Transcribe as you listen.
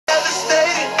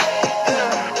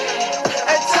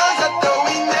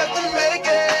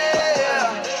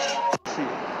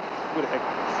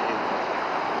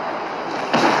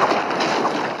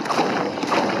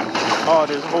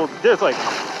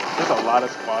there's a lot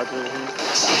of squads over here.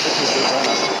 This is a good run.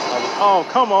 Oh,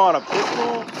 come on, a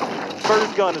pistol?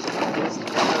 First gun is a pistol,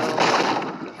 bro.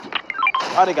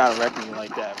 Why they gotta wreck me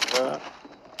like that, bro?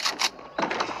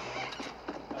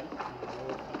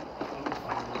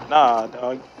 Nah,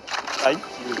 dog. Thank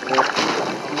you, bro.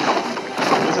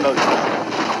 There's another gun.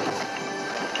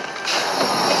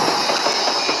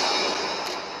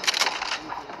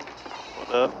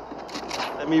 Hold up.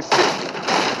 Let me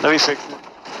fix it.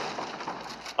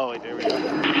 Oh wait, there we go.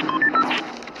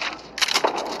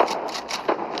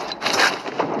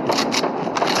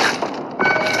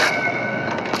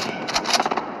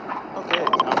 Okay.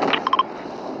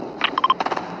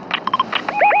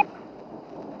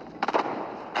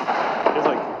 There's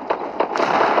like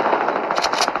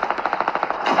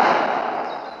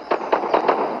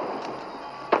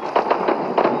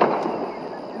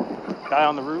guy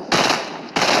on the roof.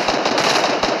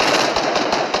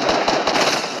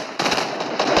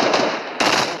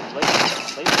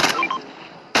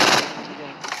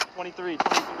 23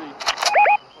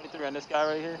 on this guy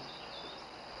right here.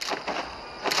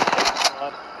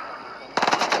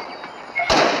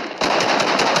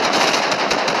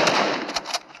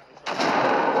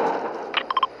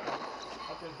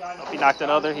 He knocked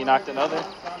another. He knocked another.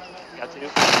 Got two.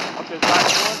 Up there's one.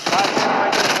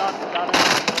 Right there. Down there.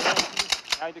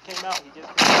 Now he just came out. He just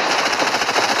came out.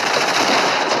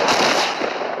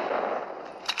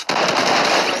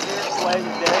 Right there. Slay is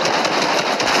dead.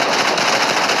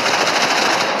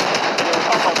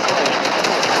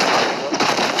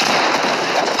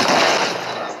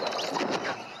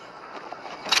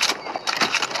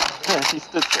 He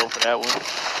stood still for that one.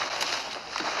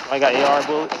 I got AR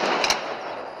bullets.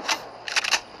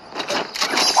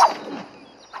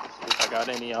 See if I got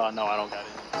any. No, I don't got any.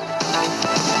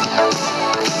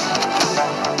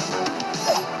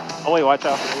 Oh wait, watch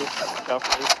out for this. Watch out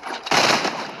for this.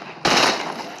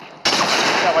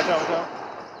 Watch out.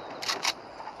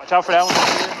 Watch out for that one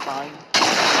right here. Behind.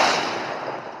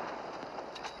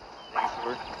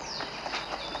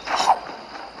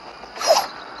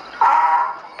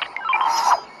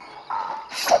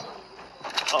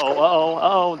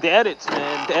 Oh, the edits,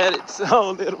 man, the edits.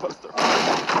 Oh, little buster.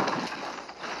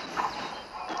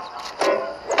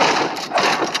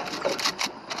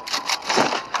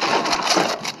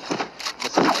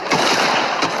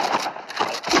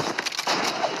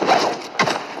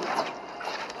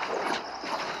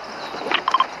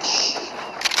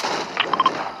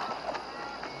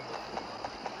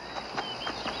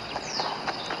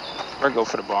 Or go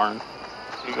for the barn.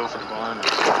 We go for the barn.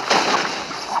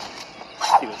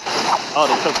 Oh,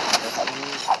 they took it.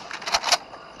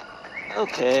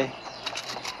 Okay.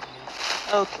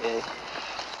 Okay.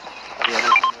 Oh, yeah,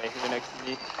 there's one right here next to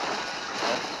me.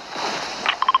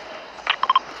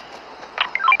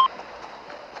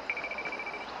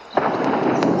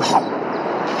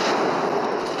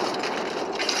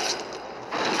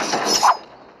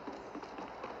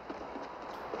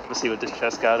 Let's see what this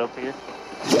chest got up here.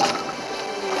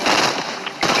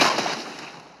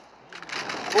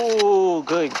 Oh,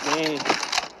 good game.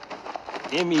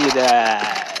 Give me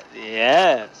that.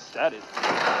 Yes, that is good.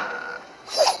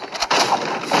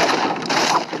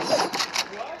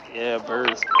 Yeah,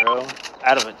 burst, bro.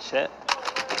 Out of a chest.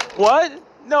 What?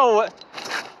 No.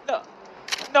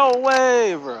 No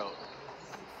way, bro.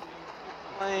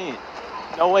 Man.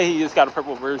 No way he just got a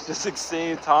purple burst the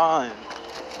same time.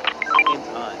 Same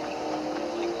time.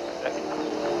 Like, second time.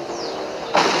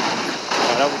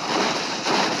 Oh,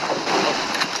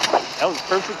 that was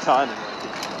perfect timing right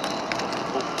there.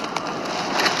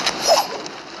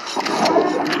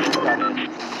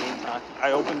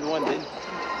 I opened one, didn't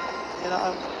you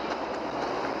know?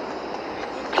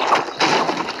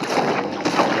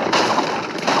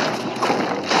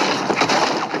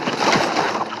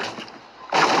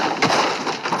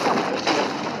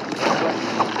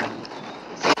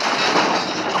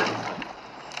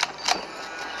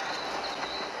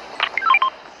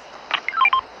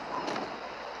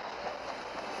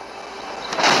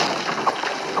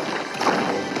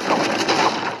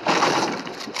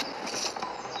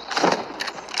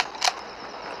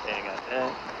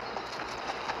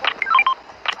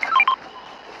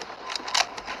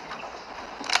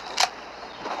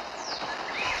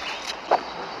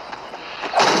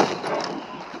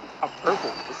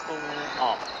 Purple. What's going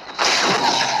on?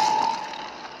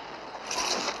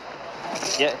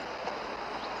 Yeah.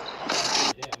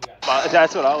 But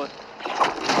that's what I was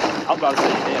about to say.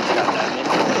 Damn, we got that many.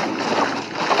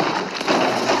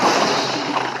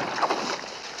 Oh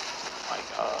my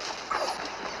God.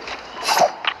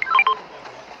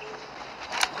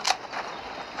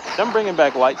 Them them bringing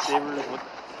back lightsabers? What the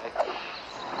heck?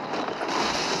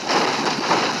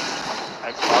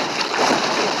 Xbox.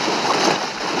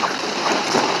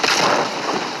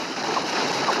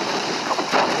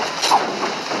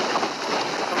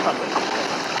 Sometimes I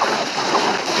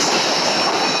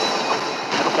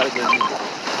just gotta get new.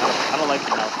 I don't like the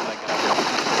mouse that I got.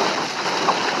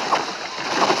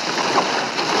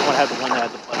 I want to have the one that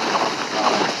had the button.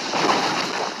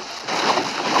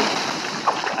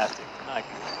 Plastic. No, I can.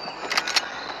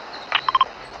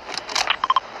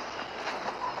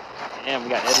 Damn, we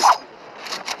got edits.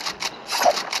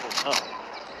 Oh.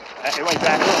 It went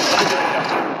back up.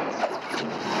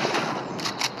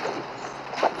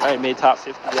 Alright, made top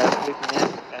 50 that quick, man.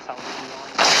 That's how we're doing.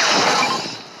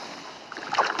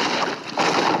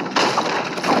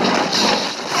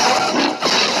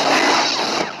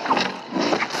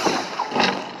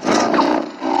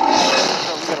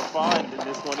 What are we gonna find in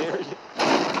this one area?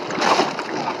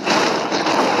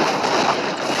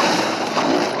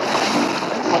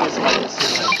 It's funny as somebody is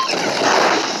sitting like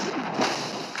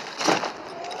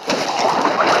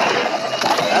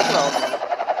that's what I was doing.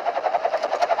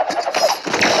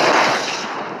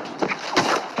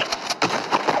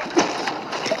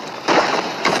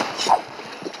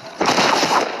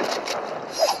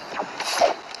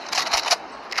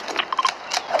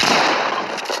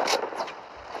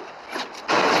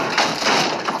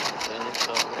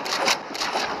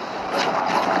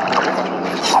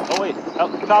 Oh wait,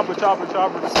 chopper.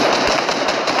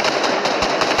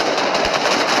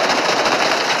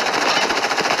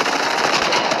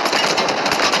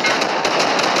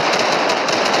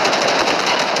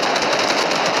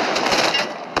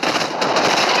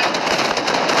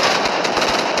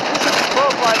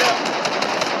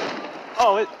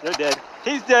 Oh, they're dead.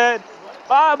 He's dead.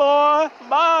 Bye, boy.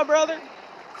 Bye, brother.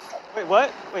 Wait,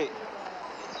 what? Wait.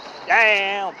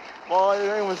 Damn. Boy, you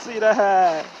didn't even see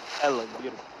that. That looks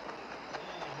beautiful.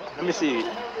 Let me see.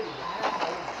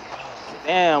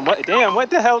 Damn, what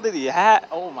the hell did he have?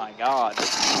 Oh my god.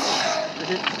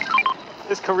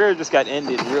 His career just got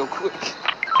ended real quick.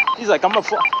 He's like, I'm a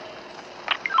fly.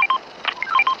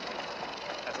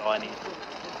 That's all I need.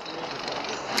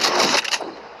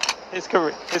 His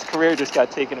career just got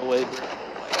taken away, bro.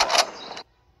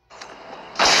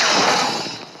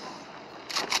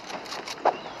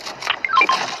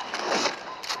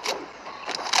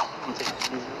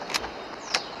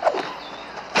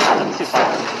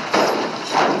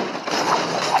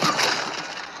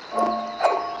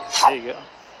 There you go.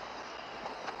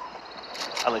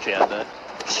 I'll let you have that.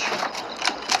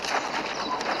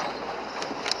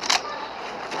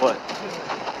 What?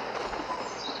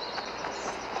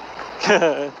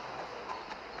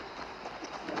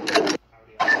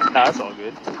 Nah, that's all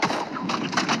good.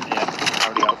 Yeah,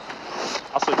 already out.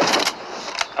 I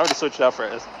already switched out for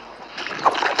S.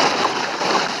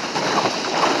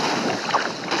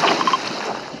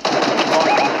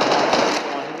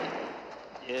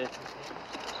 Yeah.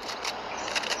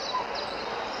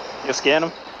 You scan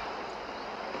him?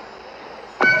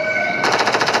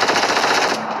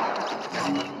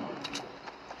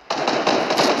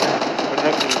 Where the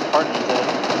heck is his partner at?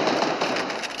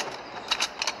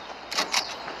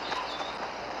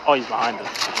 Oh, he's behind us.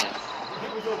 Yeah.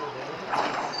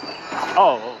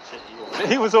 Oh shit,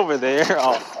 he was over there.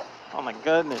 Oh my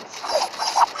goodness.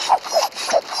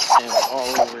 And we're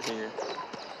all over here.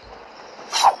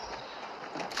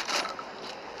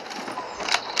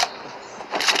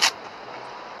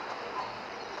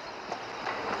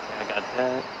 I got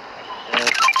that.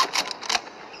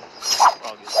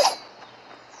 All good.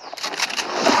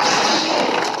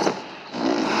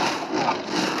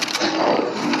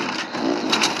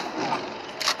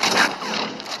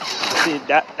 See,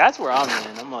 that's where I'm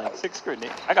in. I'm like 6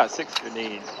 grenades. I got 6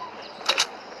 grenades.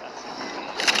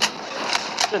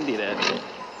 Shouldn't do that.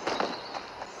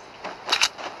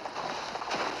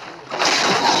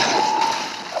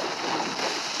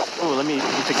 Oh, let me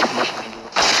take this mushroom.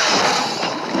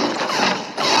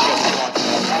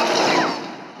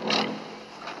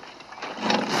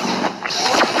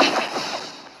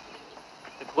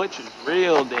 The glitch is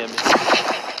real damage.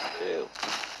 Real.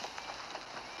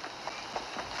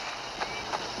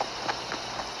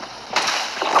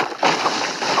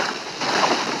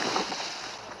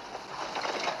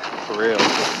 For real.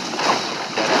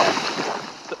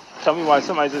 Tell me why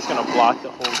somebody's just gonna block the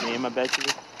whole game, I bet you.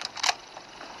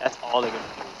 That's all they're gonna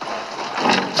do.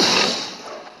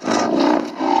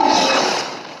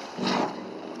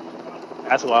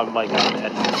 That's why I'm like on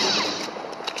that.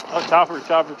 Oh,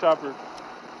 chopper.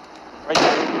 Right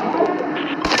there.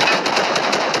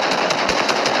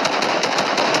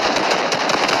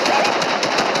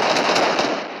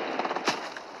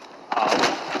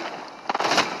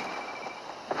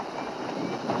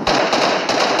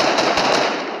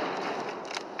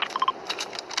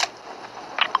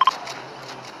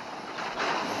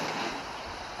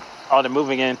 Oh, they're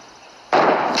moving in.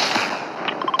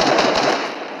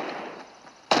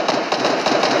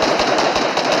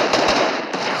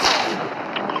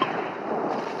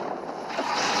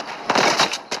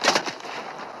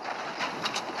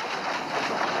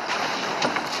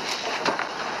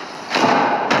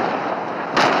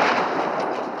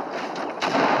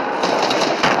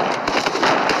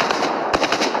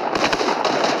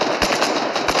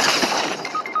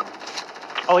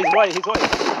 Oh, he's white, he's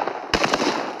white.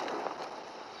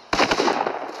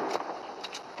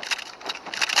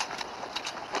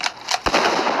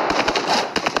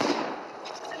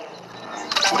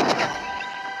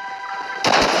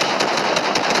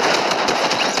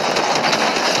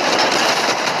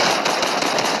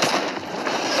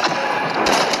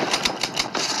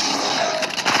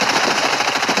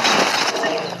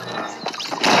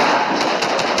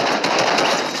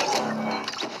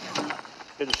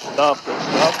 Good stuff, good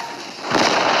stuff.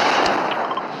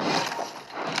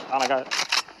 I got it.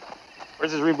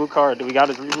 Where's his reboot card? Do we got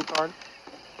his reboot card?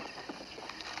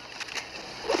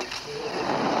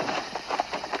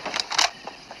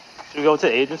 Should we go to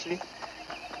the agency? Ooh.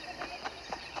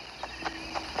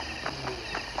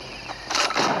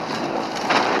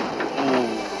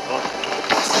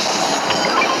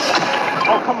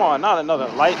 Oh, come on, not another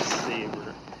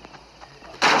lightsaber.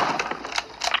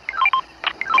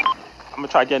 I'm gonna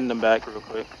try getting them back real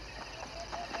quick.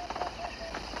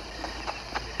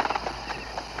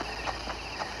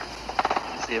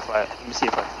 Let me see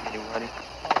if I see anybody.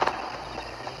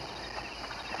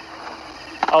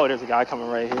 Oh, there's a guy coming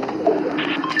right here.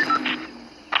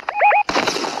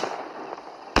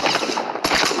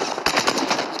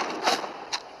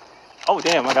 Oh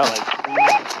damn, I got like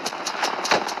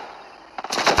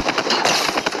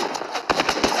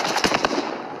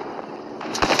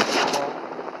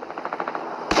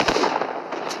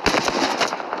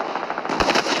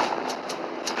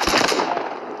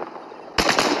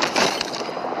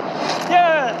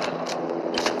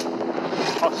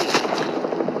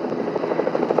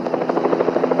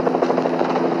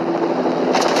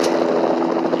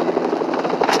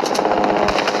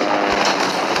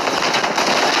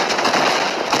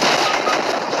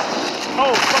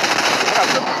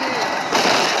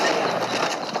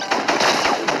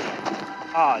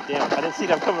ah, damn, I didn't see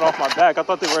them coming off my back. I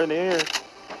thought they were in the air.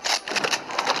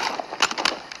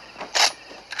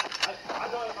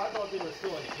 I thought they were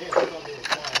still in the air. I thought they were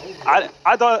flying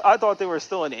over. I thought they were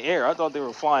still in the air. I thought they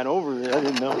were flying over it. I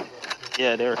didn't know.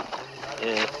 Yeah,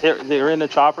 they're in the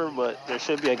chopper, but there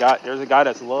should be a guy. There's a guy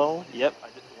that's low. Yep,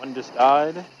 one just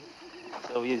died.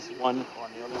 So he's one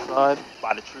on the other side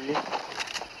by the tree.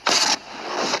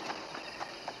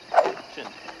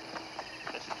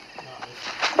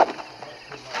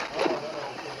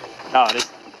 No,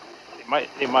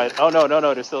 they might. Oh no,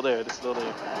 they're still there. They're still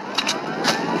there.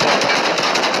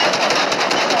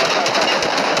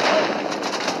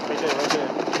 Right there.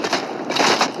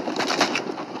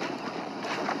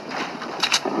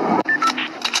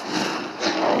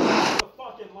 The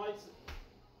fucking lights.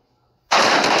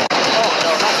 Oh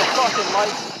no, not the fucking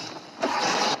lights.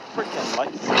 Freaking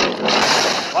lights.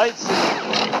 Lights.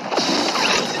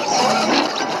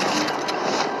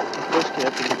 Push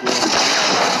captain again.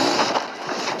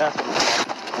 That's what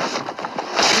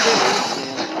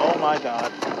oh my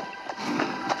god.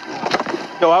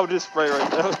 Yo, I would just spray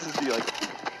right there. I would just be like.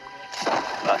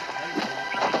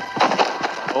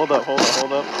 Hold up.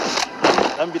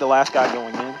 Let me be the last guy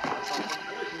going in. Alright,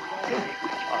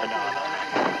 no.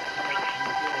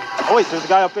 Oh wait, there's a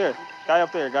guy up there. Guy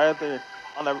up there.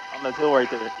 On the hill right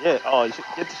there. Yeah, oh, you should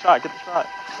get the shot. Get the shot.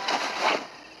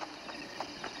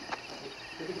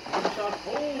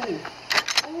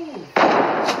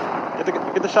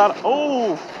 Get the shot.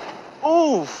 Oh!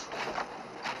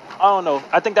 I don't know.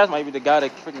 I think that might be the guy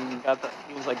that freaking got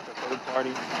he was like the third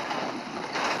party.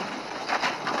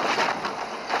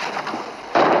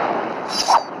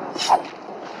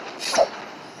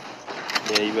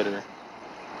 Yeah, you better.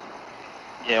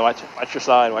 Yeah, watch your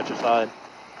side.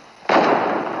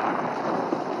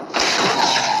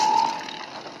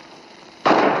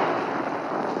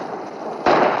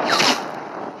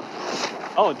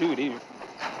 Oh, dude,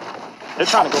 they're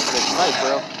trying to go for this snipe,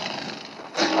 bro.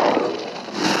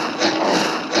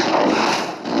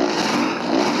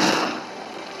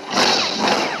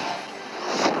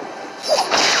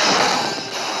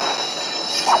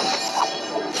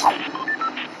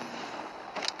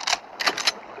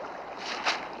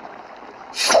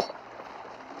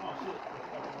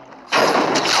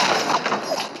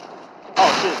 Oh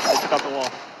shit, they took out the wall.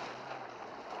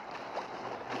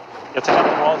 Yeah, take out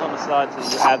the walls on the side so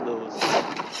you have those.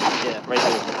 Yeah, right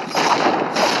there.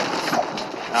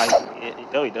 Nice.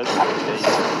 No, he doesn't. Yeah, he's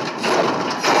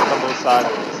on both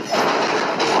sideways.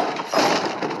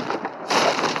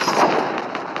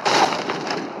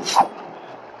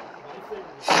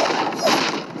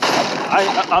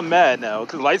 I'm mad now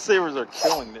because lightsabers are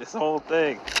killing this whole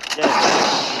thing.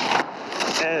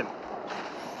 Again.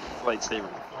 Lightsabers.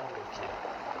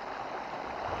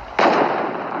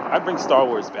 I bring Star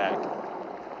Wars back.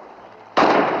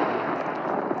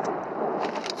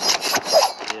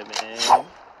 Yeah, man.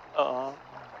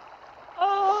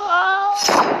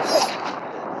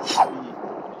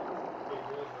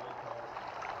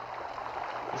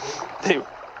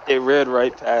 They read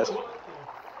right past me.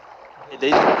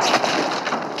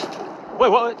 Wait,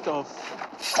 what the?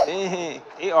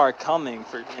 They are coming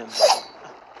for him.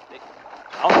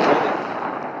 I'm ready.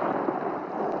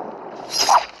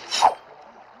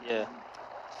 Yeah.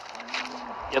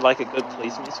 Get like a good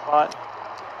placement spot.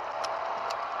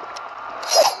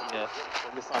 Yeah.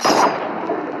 Focus on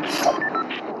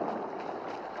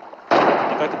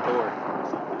make like a door or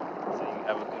something, so you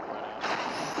have a good run out.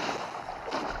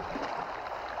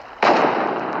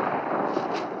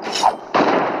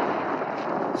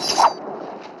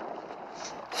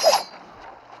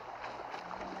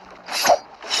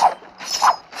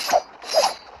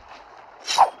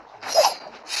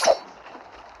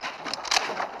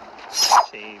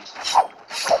 Change.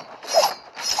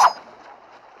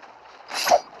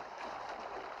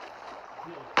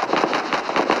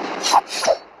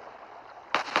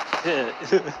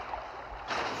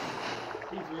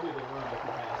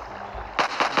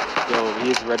 Yo,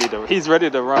 he's ready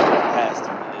to run if he has to,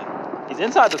 man. He's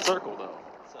inside the circle though,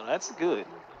 so that's good.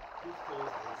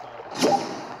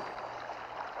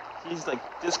 He's like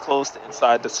this close to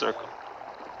inside the circle.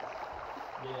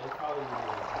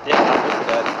 Yeah, I'm looking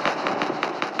at it.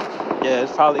 Yeah,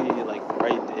 it's probably like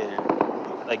right there.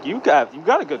 Like you got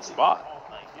a good spot.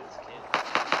 Like it's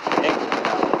can't go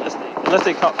down unless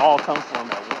they all come for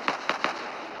him at once.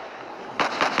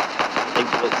 They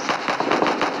blitz.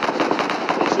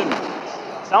 They shouldn't blitz.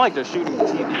 It's not like they're shooting the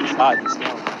team inside the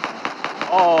smoke.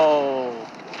 Oh.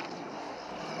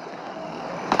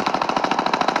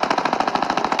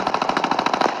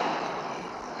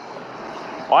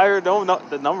 Why are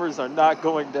the numbers are not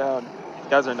going down? These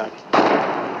guys are not.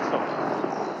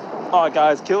 Come on,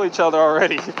 guys, kill each other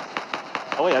already.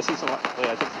 Oh wait, I see someone. Wait,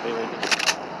 I think somebody right there.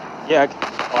 Yeah, I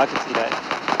can see that.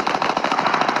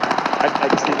 I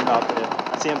can see him out there.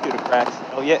 I see him through the cracks.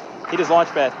 Oh yeah, he just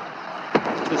launched pad.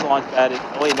 He just launched padded.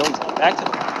 Oh wait, no, he's going back to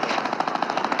the launch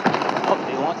pad. Oh,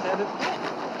 they launched padded.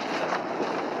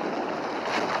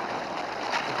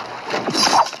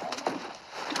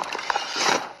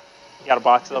 You gotta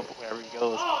box up wherever he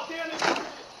goes. Oh, damn it!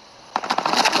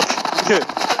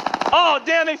 Oh,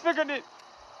 damn, they figured it!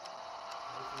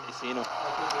 They seen him.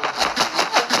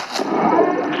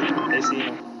 They seen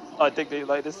him. Oh, I think they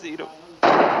like to see him.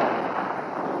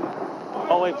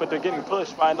 Oh, wait, but they're getting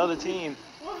pushed by another team.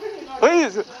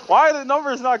 Please, why are the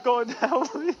numbers not going down?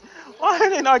 Why are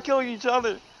they not killing each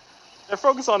other? They're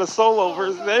focused on a solo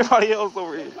versus everybody else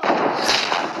over here.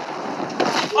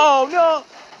 Oh, no!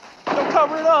 Don't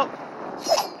cover it up!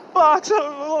 Box,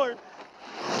 oh Lord!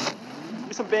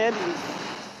 Give some bandies.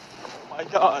 Oh my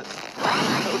God.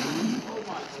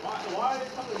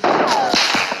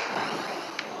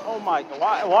 Oh my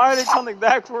God, why are they coming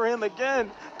back for him again?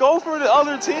 Go for the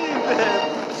other team, man!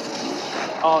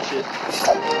 Oh shit.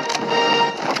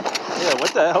 Yeah,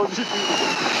 what the hell did you do?